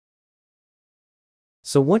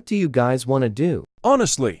So what do you guys want to do?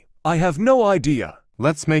 Honestly, I have no idea.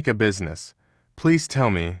 Let's make a business. Please tell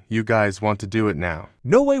me you guys want to do it now.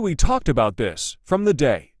 No way. We talked about this from the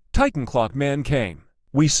day Titan Clock Man came.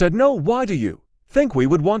 We said no. Why do you think we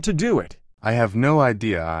would want to do it? I have no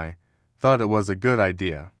idea. I thought it was a good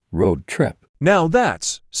idea. Road trip. Now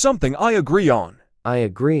that's something I agree on. I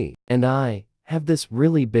agree. And I have this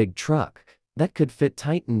really big truck that could fit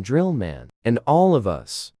Titan Drill Man and all of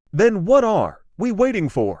us. Then what are we waiting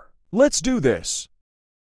for? Let's do this.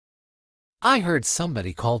 I heard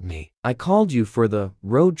somebody called me. I called you for the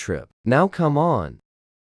road trip. Now come on.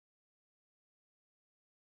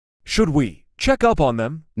 Should we check up on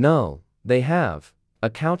them? No, they have a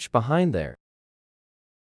couch behind there.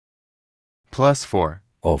 +4.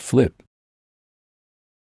 Oh, flip.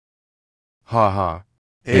 Ha ha.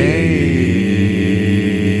 Hey.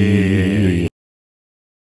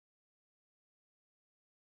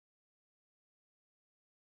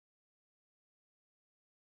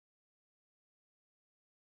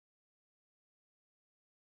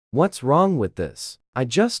 What's wrong with this? I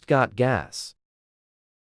just got gas.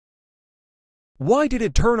 Why did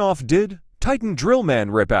it turn off? Did Titan Drill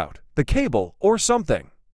Man rip out the cable or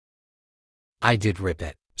something? I did rip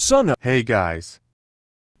it. Son of... Hey guys.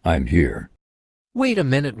 I'm here. Wait a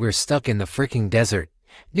minute, we're stuck in the freaking desert.